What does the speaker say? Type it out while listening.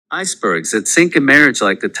Icebergs that sink a marriage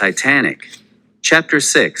like the Titanic. Chapter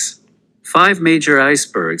 6. 5 major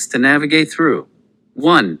icebergs to navigate through.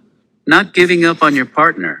 1. Not giving up on your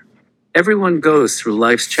partner. Everyone goes through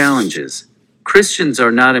life's challenges. Christians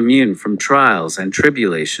are not immune from trials and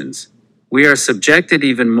tribulations. We are subjected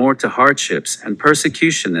even more to hardships and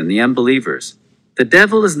persecution than the unbelievers. The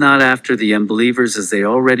devil is not after the unbelievers as they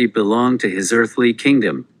already belong to his earthly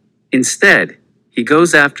kingdom. Instead, he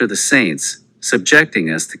goes after the saints, subjecting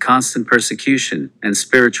us to constant persecution and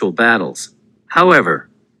spiritual battles. However,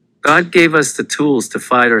 God gave us the tools to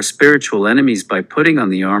fight our spiritual enemies by putting on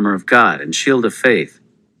the armor of God and shield of faith.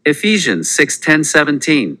 Ephesians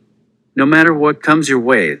 6:10-17. No matter what comes your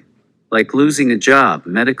way, like losing a job,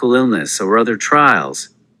 medical illness, or other trials,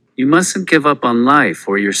 you mustn't give up on life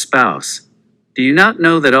or your spouse. Do you not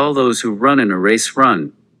know that all those who run in a race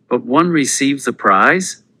run, but one receives the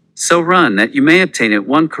prize? So run that you may obtain it.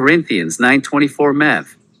 1 Corinthians 9:24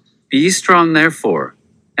 Mev. Be ye strong therefore,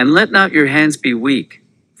 and let not your hands be weak,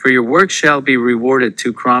 for your work shall be rewarded.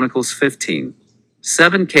 2 Chronicles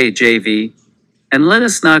 15:7 KJV. And let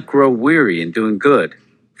us not grow weary in doing good,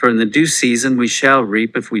 for in the due season we shall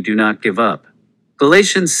reap if we do not give up.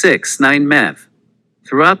 Galatians 6:9 Mev.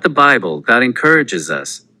 Throughout the Bible, God encourages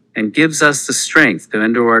us and gives us the strength to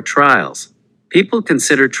endure our trials. People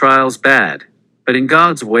consider trials bad, but in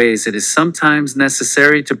God's ways it is sometimes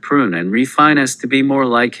necessary to prune and refine us to be more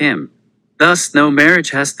like Him. Thus, no marriage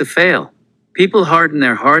has to fail. People harden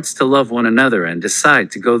their hearts to love one another and decide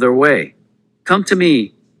to go their way. Come to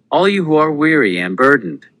me, all you who are weary and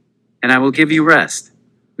burdened, and I will give you rest.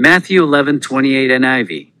 Matthew 11:28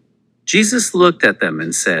 NIV. Jesus looked at them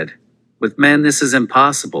and said, with men this is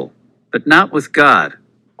impossible, but not with God.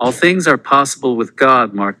 All things are possible with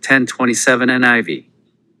God. Mark 10:27 NIV.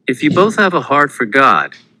 If you both have a heart for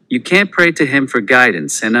God, you can't pray to Him for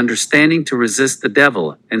guidance and understanding to resist the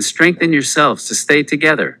devil and strengthen yourselves to stay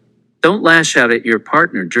together. Don't lash out at your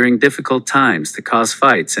partner during difficult times to cause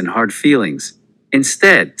fights and hard feelings.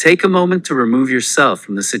 Instead, take a moment to remove yourself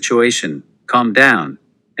from the situation, calm down,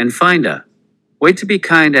 and find a way to be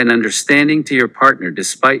kind and understanding to your partner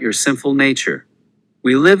despite your sinful nature.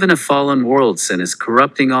 We live in a fallen world. Sin is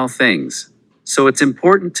corrupting all things. So it's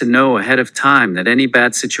important to know ahead of time that any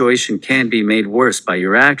bad situation can be made worse by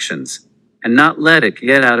your actions, and not let it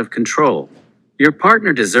get out of control. Your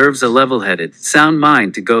partner deserves a level-headed, sound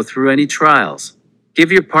mind to go through any trials.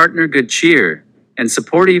 Give your partner good cheer and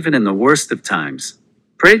support even in the worst of times.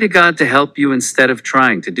 Pray to God to help you instead of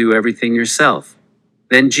trying to do everything yourself.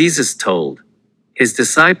 Then Jesus told His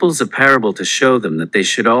disciples a parable to show them that they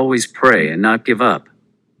should always pray and not give up.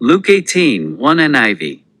 Luke 18:1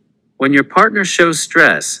 NIV. When your partner shows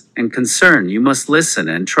stress and concern, you must listen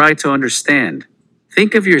and try to understand.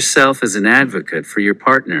 Think of yourself as an advocate for your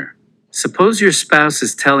partner. Suppose your spouse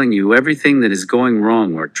is telling you everything that is going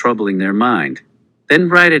wrong or troubling their mind. Then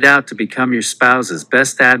write it out to become your spouse's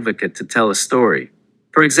best advocate to tell a story.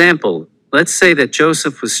 For example, let's say that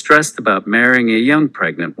Joseph was stressed about marrying a young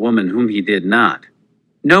pregnant woman whom he did not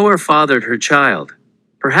know or fathered her child.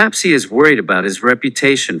 Perhaps he is worried about his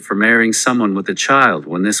reputation for marrying someone with a child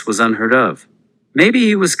when this was unheard of. Maybe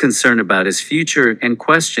he was concerned about his future and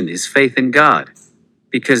questioned his faith in God.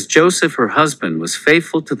 Because Joseph, her husband, was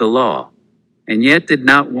faithful to the law, and yet did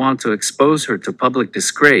not want to expose her to public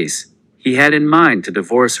disgrace, he had in mind to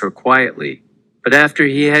divorce her quietly. But after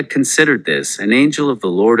he had considered this, an angel of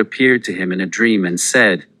the Lord appeared to him in a dream and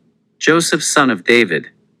said, Joseph, son of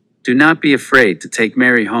David, do not be afraid to take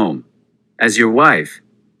Mary home as your wife,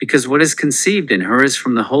 because what is conceived in her is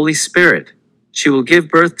from the Holy Spirit. She will give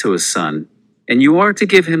birth to a son, and you are to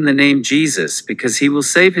give him the name Jesus, because he will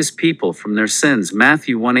save his people from their sins.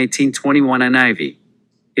 Matthew 1:18-21 NIV.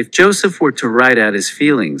 If Joseph were to write out his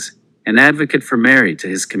feelings, an advocate for Mary to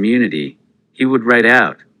his community, he would write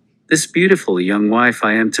out, this beautiful young wife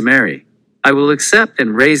I am to marry. I will accept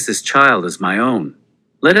and raise this child as my own.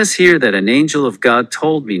 Let us hear that an angel of God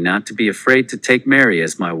told me not to be afraid to take Mary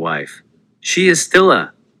as my wife. She is still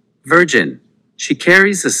a virgin. She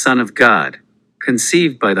carries the Son of God,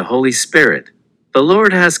 conceived by the Holy Spirit. The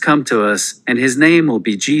Lord has come to us, and his name will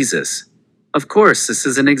be Jesus. Of course, this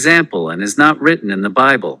is an example and is not written in the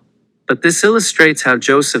Bible. But this illustrates how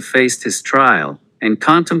Joseph faced his trial and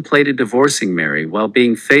contemplated divorcing Mary while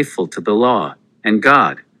being faithful to the law and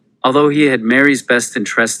God. Although he had Mary's best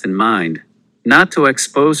interest in mind, not to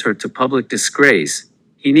expose her to public disgrace,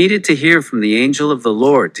 he needed to hear from the angel of the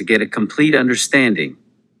Lord to get a complete understanding.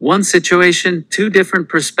 One situation, two different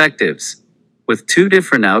perspectives, with two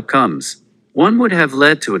different outcomes. One would have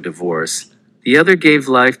led to a divorce, the other gave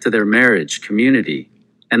life to their marriage, community,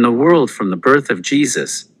 and the world from the birth of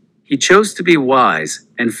Jesus. He chose to be wise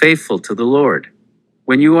and faithful to the Lord.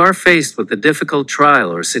 When you are faced with a difficult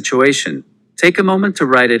trial or situation, take a moment to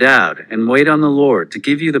write it out and wait on the Lord to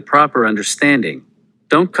give you the proper understanding.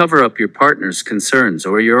 Don't cover up your partner's concerns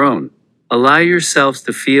or your own. Allow yourselves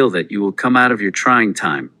to feel that you will come out of your trying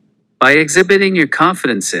time. By exhibiting your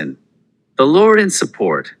confidence in the Lord and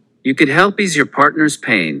support, you could help ease your partner's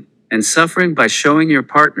pain and suffering by showing your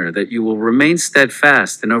partner that you will remain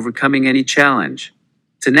steadfast in overcoming any challenge.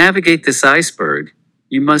 To navigate this iceberg,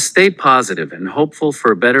 you must stay positive and hopeful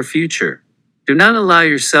for a better future. Do not allow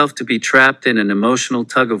yourself to be trapped in an emotional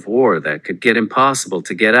tug of war that could get impossible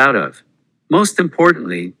to get out of. Most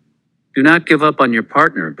importantly, do not give up on your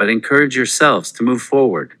partner but encourage yourselves to move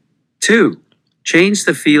forward. 2. Change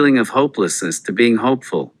the feeling of hopelessness to being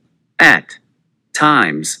hopeful. At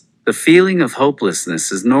times, the feeling of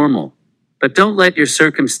hopelessness is normal, but don't let your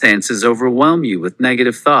circumstances overwhelm you with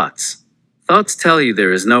negative thoughts. Thoughts tell you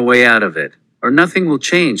there is no way out of it, or nothing will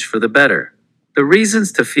change for the better. The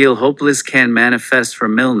reasons to feel hopeless can manifest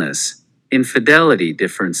from illness, infidelity,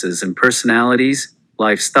 differences in personalities,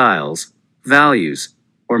 lifestyles, values,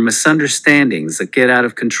 or misunderstandings that get out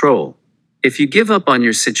of control. If you give up on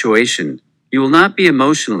your situation, you will not be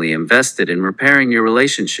emotionally invested in repairing your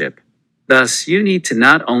relationship. Thus, you need to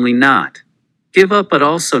not only not give up but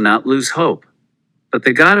also not lose hope. But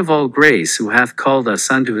the God of all grace, who hath called us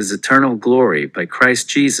unto his eternal glory by Christ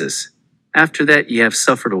Jesus, after that ye have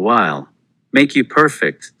suffered a while, make you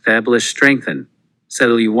perfect, establish, strengthen,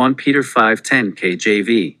 settle you. 1 Peter 5:10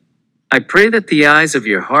 KJV. I pray that the eyes of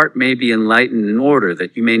your heart may be enlightened in order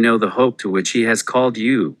that you may know the hope to which he has called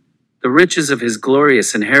you, the riches of his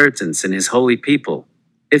glorious inheritance in his holy people.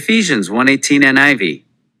 Ephesians 1:18 NIV.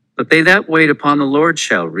 But they that wait upon the Lord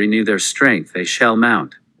shall renew their strength, they shall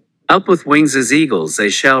mount up with wings as eagles, they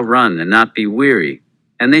shall run and not be weary,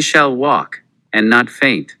 and they shall walk and not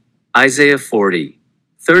faint. Isaiah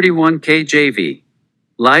 40:31 KJV.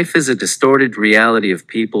 Life is a distorted reality of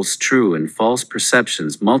people's true and false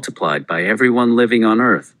perceptions multiplied by everyone living on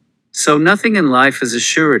earth. So nothing in life is a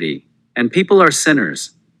surety, and people are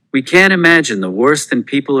sinners. We can't imagine the worst and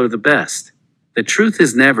people are the best. The truth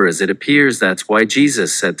is never as it appears. That's why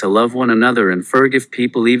Jesus said to love one another and forgive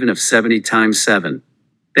people even of 70 times 7.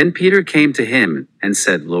 Then Peter came to him and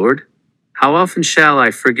said, Lord, how often shall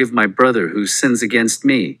I forgive my brother who sins against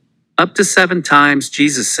me? Up to 7 times.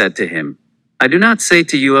 Jesus said to him, I do not say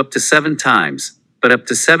to you up to 7 times, but up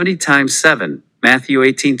to 70 times 7. Matthew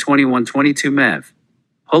 18:21-22 Mev.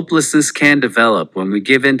 Hopelessness can develop when we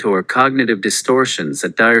give in to our cognitive distortions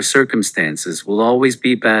that dire circumstances will always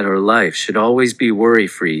be bad or life should always be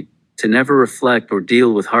worry-free, to never reflect or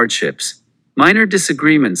deal with hardships. Minor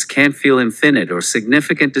disagreements can feel infinite or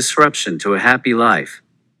significant disruption to a happy life.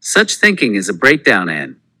 Such thinking is a breakdown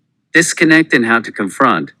and disconnect in how to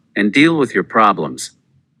confront and deal with your problems.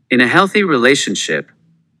 In a healthy relationship,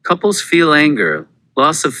 couples feel anger,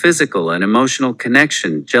 loss of physical and emotional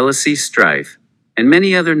connection, jealousy, strife, and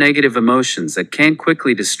many other negative emotions that can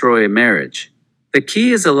quickly destroy a marriage. The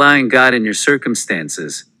key is allowing God in your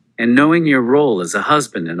circumstances and knowing your role as a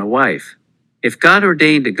husband and a wife. If God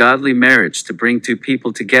ordained a godly marriage to bring 2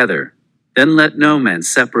 people together, then let no man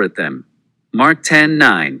separate them. Mark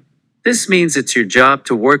 10:9. This means it's your job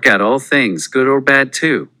to work out all things, good or bad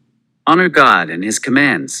too. Honor God and his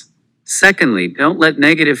commands. Secondly, don't let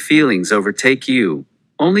negative feelings overtake you,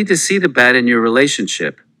 only to see the bad in your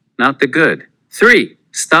relationship, not the good. 3.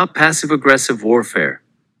 Stop passive-aggressive warfare.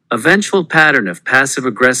 A vengeful pattern of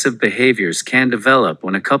passive-aggressive behaviors can develop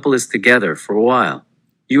when a couple is together for a while.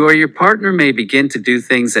 You or your partner may begin to do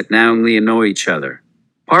things that knowingly annoy each other.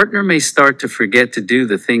 Partner may start to forget to do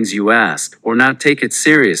the things you asked or not take it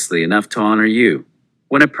seriously enough to honor you.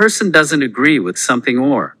 When a person doesn't agree with something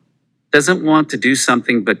or doesn't want to do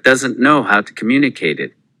something but doesn't know how to communicate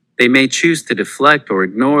it, they may choose to deflect or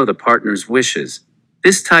ignore the partner's wishes.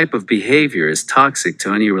 This type of behavior is toxic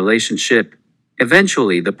to any relationship.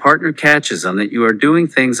 Eventually, the partner catches on that you are doing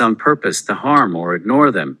things on purpose to harm or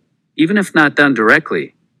ignore them, even if not done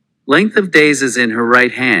directly. Length of days is in her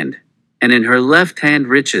right hand, and in her left hand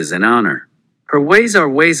riches and honor. Her ways are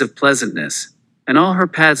ways of pleasantness, and all her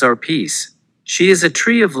paths are peace. She is a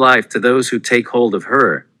tree of life to those who take hold of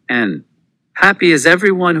her, and happy is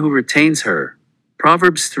everyone who retains her.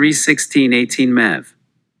 Proverbs 3:16-18 Mev.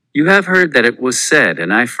 You have heard that it was said,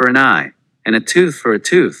 an eye for an eye, and a tooth for a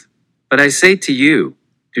tooth. But I say to you,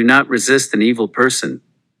 do not resist an evil person.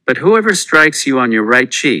 But whoever strikes you on your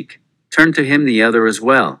right cheek, turn to him the other as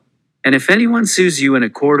well. And if anyone sues you in a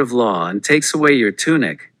court of law and takes away your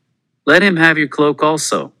tunic, let him have your cloak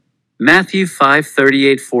also. Matthew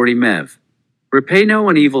 5:38-40 Mev. Repay no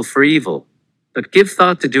one evil for evil. But give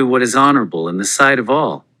thought to do what is honorable in the sight of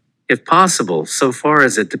all, if possible, so far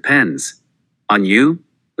as it depends on you.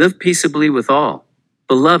 Live peaceably with all.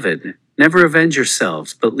 Beloved, never avenge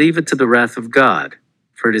yourselves, but leave it to the wrath of God.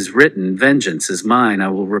 For it is written, "Vengeance is mine, I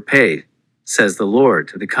will repay," says the Lord.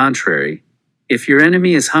 To the contrary, if your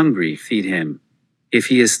enemy is hungry, feed him. If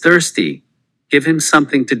he is thirsty, give him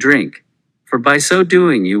something to drink. For by so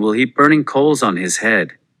doing you will heap burning coals on his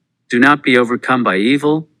head. Do not be overcome by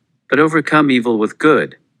evil, but overcome evil with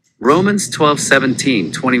good. Romans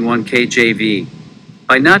 12:17-21 KJV.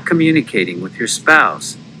 By not communicating with your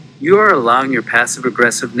spouse, you are allowing your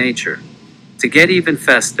passive-aggressive nature to get even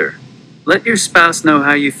fester. Let your spouse know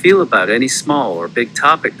how you feel about any small or big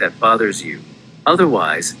topic that bothers you.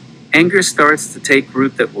 Otherwise, anger starts to take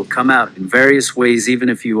root that will come out in various ways even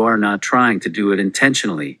if you are not trying to do it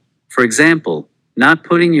intentionally. For example, not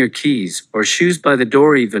putting your keys or shoes by the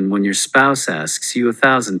door even when your spouse asks you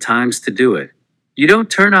 1,000 times to do it. You don't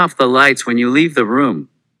turn off the lights when you leave the room.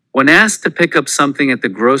 When asked to pick up something at the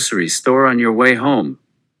grocery store on your way home,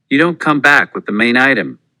 you don't come back with the main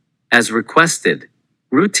item as requested.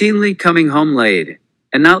 Routinely coming home late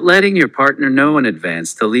and not letting your partner know in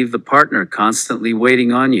advance to leave the partner constantly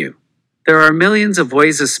waiting on you. There are millions of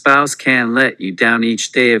ways a spouse can let you down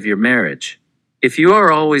each day of your marriage. If you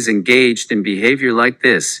are always engaged in behavior like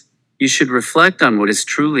this, you should reflect on what is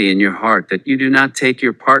truly in your heart, that you do not take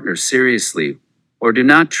your partner seriously or do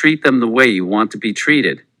not treat them the way you want to be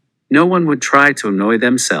treated. No one would try to annoy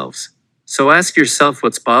themselves. So ask yourself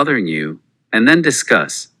what's bothering you and then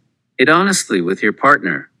discuss it honestly with your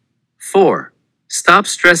partner. 4. Stop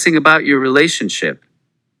stressing about your relationship.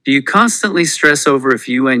 Do you constantly stress over if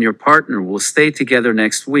you and your partner will stay together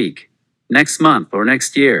next week, next month, or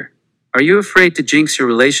next year? Are you afraid to jinx your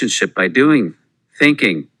relationship by doing,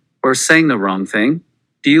 thinking, or saying the wrong thing?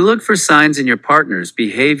 Do you look for signs in your partner's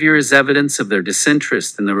behavior as evidence of their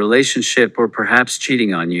disinterest in the relationship or perhaps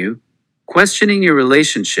cheating on you? Questioning your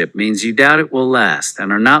relationship means you doubt it will last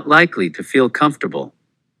and are not likely to feel comfortable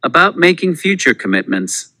about making future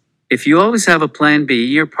commitments. If you always have a plan B,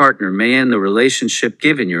 your partner may end the relationship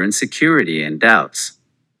given your insecurity and doubts.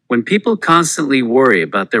 When people constantly worry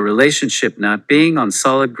about their relationship not being on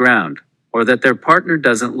solid ground or that their partner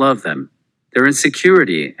doesn't love them, their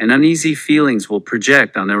insecurity and uneasy feelings will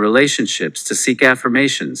project on their relationships to seek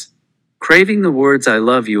affirmations. Craving the words "I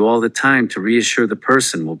love you" all the time to reassure the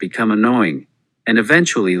person will become annoying and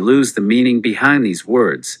eventually lose the meaning behind these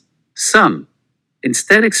words. Some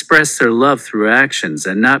instead express their love through actions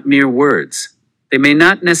and not mere words. They may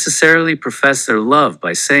not necessarily profess their love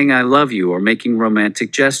by saying "I love you" or making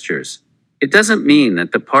romantic gestures. It doesn't mean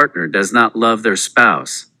that the partner does not love their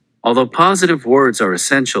spouse. Although positive words are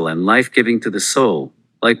essential and life-giving to the soul,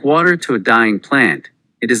 like water to a dying plant,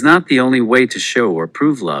 it is not the only way to show or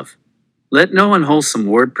prove love. Let no unwholesome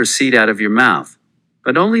word proceed out of your mouth,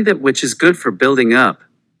 but only that which is good for building up,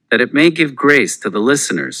 that it may give grace to the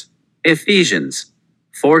listeners. Ephesians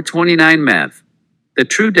 4:29 Mev. The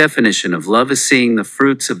true definition of love is seeing the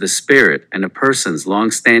fruits of the Spirit and a person's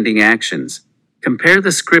long-standing actions. Compare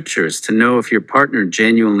the scriptures to know if your partner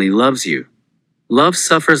genuinely loves you. Love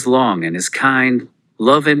suffers long and is kind.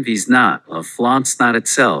 Love envies not. Love flaunts not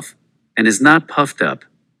itself, and is not puffed up,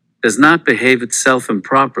 does not behave itself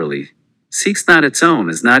improperly, seeks not its own,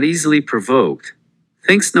 is not easily provoked,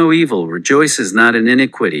 thinks no evil, rejoices not in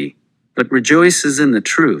iniquity, but rejoices in the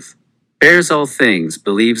truth, bears all things,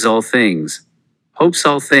 believes all things, hopes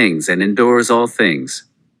all things, and endures all things.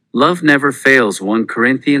 Love never fails. 1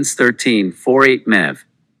 Corinthians 13:4-8 Mev.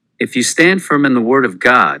 If you stand firm in the Word of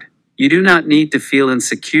God, you do not need to feel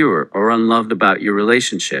insecure or unloved about your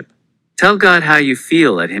relationship. Tell God how you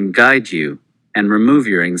feel, let Him guide you, and remove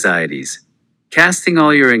your anxieties, casting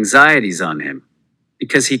all your anxieties on Him,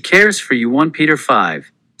 because He cares for you. 1 Peter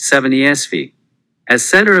 5:7 ESV. As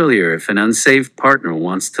said earlier, if an unsaved partner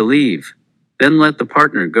wants to leave, then let the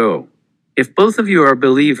partner go. If both of you are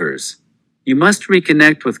believers, you must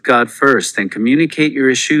reconnect with God first and communicate your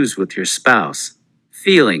issues with your spouse.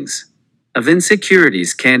 Feelings of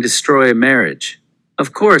insecurities can destroy a marriage.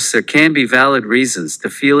 Of course, there can be valid reasons to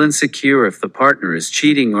feel insecure if the partner is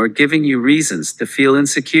cheating or giving you reasons to feel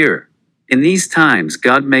insecure. In these times,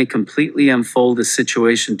 God may completely unfold a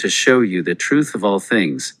situation to show you the truth of all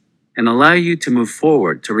things and allow you to move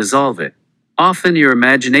forward to resolve it. Often your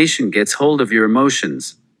imagination gets hold of your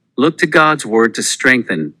emotions. Look to God's Word to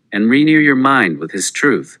strengthen and renew your mind with His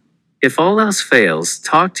truth. If all else fails,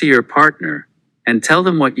 talk to your partner and tell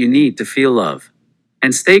them what you need to feel love.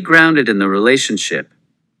 And stay grounded in the relationship.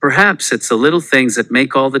 Perhaps it's the little things that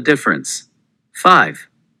make all the difference. 5.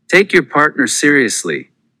 Take your partner seriously.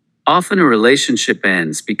 Often a relationship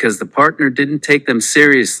ends because the partner didn't take them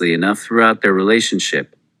seriously enough throughout their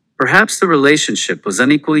relationship. Perhaps the relationship was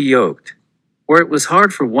unequally yoked, where it was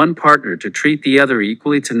hard for one partner to treat the other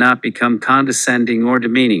equally, to not become condescending or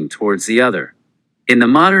demeaning towards the other. In the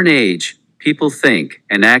modern age, people think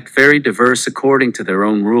and act very diverse according to their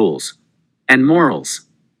own rules and morals.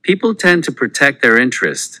 People tend to protect their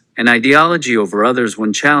interest and ideology over others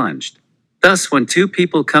when challenged. Thus, when two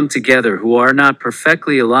people come together who are not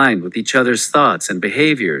perfectly aligned with each other's thoughts and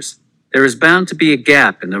behaviors, there is bound to be a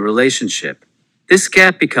gap in the relationship. This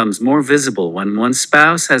gap becomes more visible when one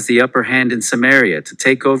spouse has the upper hand in some area to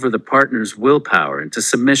take over the partner's willpower into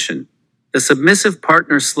submission. The submissive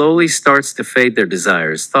partner slowly starts to fade their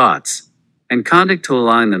desires, thoughts, and conduct to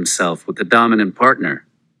align themselves with the dominant partner.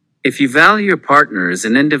 If you value your partner as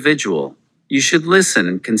an individual, you should listen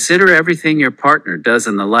and consider everything your partner does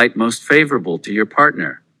in the light most favorable to your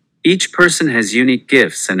partner. Each person has unique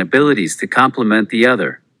gifts and abilities to complement the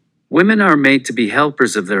other. Women are made to be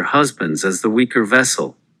helpers of their husbands as the weaker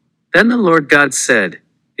vessel. Then the Lord God said,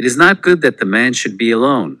 "It is not good that the man should be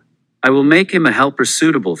alone. I will make him a helper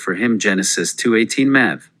suitable for him." Genesis 2:18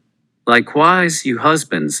 Mev. Likewise, you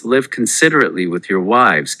husbands, live considerately with your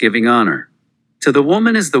wives, giving honor to the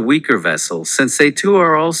woman as the weaker vessel, since they too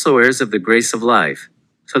are also heirs of the grace of life,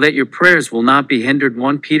 so that your prayers will not be hindered.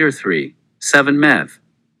 1 Peter 3:7 Mev.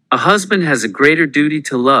 A husband has a greater duty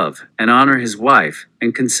to love and honor his wife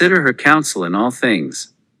and consider her counsel in all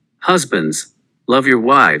things. Husbands, love your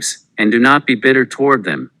wives and do not be bitter toward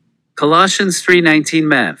them. Colossians 3:19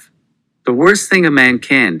 Mev. The worst thing a man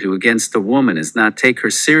can do against a woman is not take her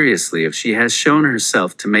seriously if she has shown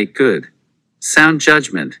herself to make good, sound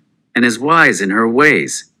judgment, and is wise in her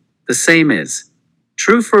ways. The same is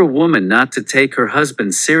true for a woman not to take her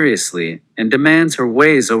husband seriously and demands her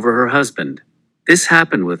ways over her husband. This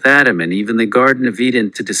happened with Adam and Eve in the Garden of Eden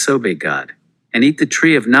to disobey God and eat the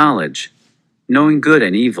tree of knowledge, knowing good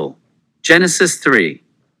and evil. Genesis 3.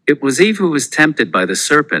 It was Eve who was tempted by the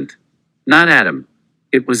serpent, not Adam.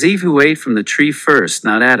 It was Eve who ate from the tree first,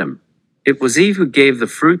 not Adam. It was Eve who gave the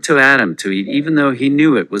fruit to Adam to eat even though he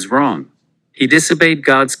knew it was wrong. He disobeyed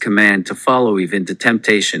God's command to follow Eve into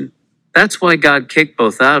temptation. That's why God kicked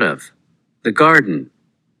both out of the garden.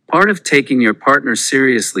 Part of taking your partner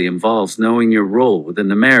seriously involves knowing your role within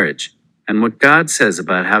the marriage and what God says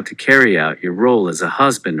about how to carry out your role as a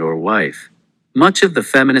husband or wife. Much of the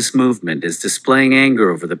feminist movement is displaying anger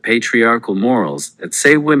over the patriarchal morals that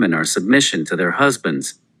say women are submission to their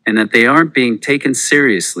husbands and that they aren't being taken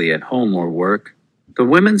seriously at home or work. The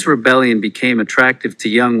women's rebellion became attractive to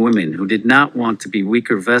young women who did not want to be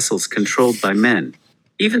weaker vessels controlled by men.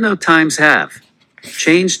 Even though times have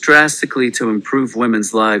changed drastically to improve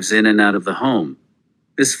women's lives in and out of the home,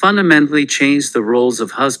 this fundamentally changed the roles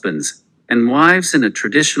of husbands and wives in a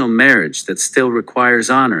traditional marriage that still requires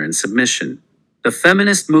honor and submission. The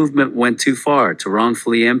feminist movement went too far to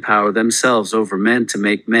wrongfully empower themselves over men to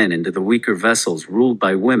make men into the weaker vessels ruled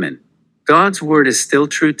by women. God's word is still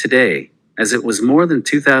true today, as it was more than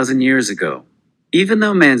 2,000 years ago. Even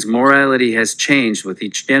though man's morality has changed with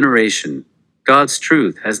each generation, God's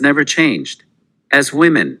truth has never changed. As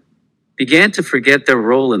women began to forget their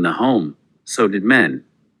role in the home, so did men.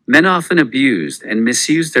 Men often abused and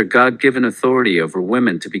misused their God-given authority over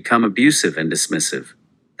women to become abusive and dismissive.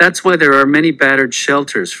 That's why there are many battered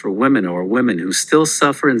shelters for women or women who still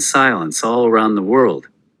suffer in silence all around the world.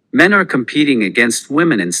 Men are competing against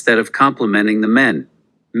women instead of complementing the men.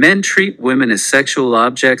 Men treat women as sexual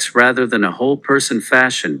objects rather than a whole person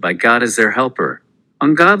fashioned by God as their helper.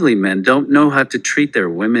 Ungodly men don't know how to treat their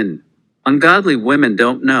women. Ungodly women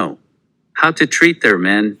don't know how to treat their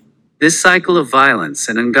men. This cycle of violence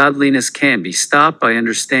and ungodliness can be stopped by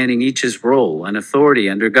understanding each's role and authority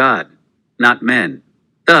under God, not men.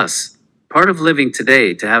 Thus, part of living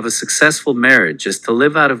today to have a successful marriage is to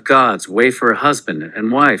live out of God's way for a husband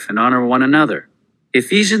and wife and honor one another.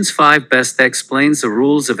 Ephesians 5 best explains the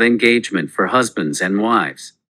rules of engagement for husbands and wives.